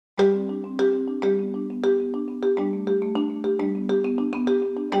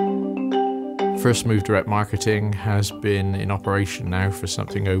First Move Direct Marketing has been in operation now for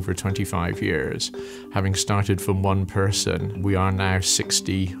something over 25 years. Having started from one person, we are now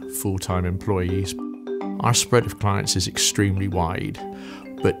 60 full-time employees. Our spread of clients is extremely wide,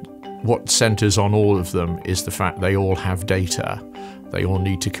 but what centres on all of them is the fact they all have data. They all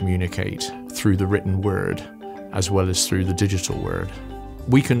need to communicate through the written word as well as through the digital word.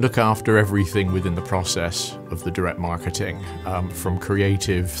 We can look after everything within the process of the direct marketing, from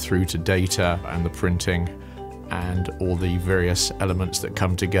creative through to data and the printing and all the various elements that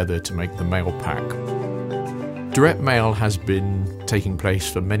come together to make the mail pack. Direct mail has been taking place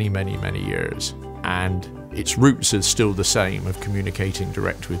for many, many, many years, and its roots are still the same of communicating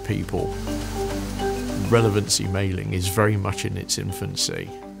direct with people. Relevancy mailing is very much in its infancy.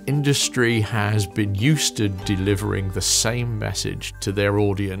 Industry has been used to delivering the same message to their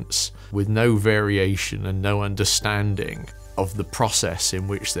audience with no variation and no understanding of the process in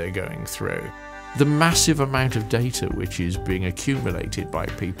which they're going through. The massive amount of data which is being accumulated by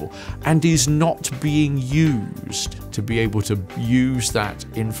people and is not being used to be able to use that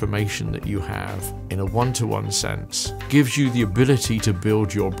information that you have in a one-to-one sense gives you the ability to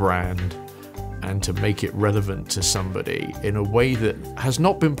build your brand and to make it relevant to somebody in a way that has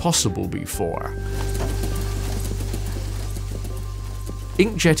not been possible before.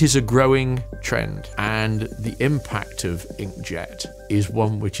 Inkjet is a growing trend, and the impact of Inkjet is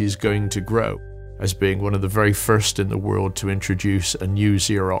one which is going to grow, as being one of the very first in the world to introduce a new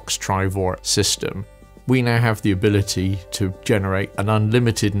Xerox Trivor system. We now have the ability to generate an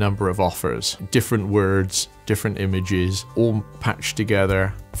unlimited number of offers, different words, different images, all patched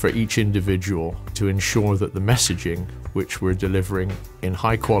together for each individual to ensure that the messaging which we're delivering in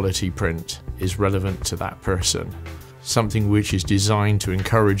high quality print is relevant to that person. Something which is designed to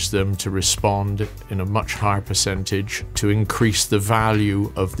encourage them to respond in a much higher percentage, to increase the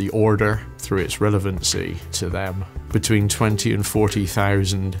value of the order through its relevancy to them. Between 20 and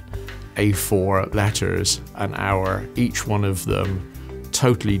 40,000 A4 letters an hour, each one of them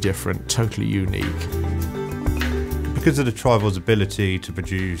totally different, totally unique. Because of the Trivor's ability to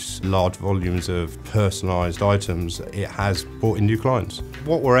produce large volumes of personalised items, it has brought in new clients.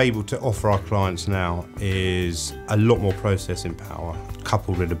 What we're able to offer our clients now is a lot more processing power,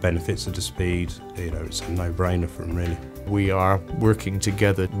 coupled with the benefits of the speed. It's a no-brainer for them, really. We are working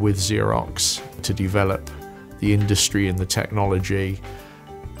together with Xerox to develop the industry and the technology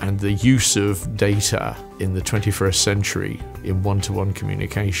and the use of data in the 21st century in one-to-one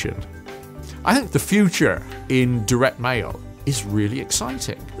communication. I think the future in direct mail is really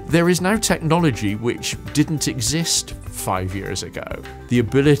exciting. There is now technology which didn't exist 5 years ago. The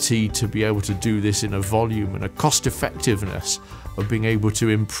ability to be able to do this in a volume and a cost effectiveness of being able to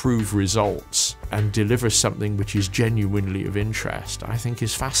improve results and deliver something which is genuinely of interest, I think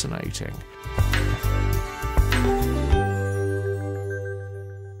is fascinating.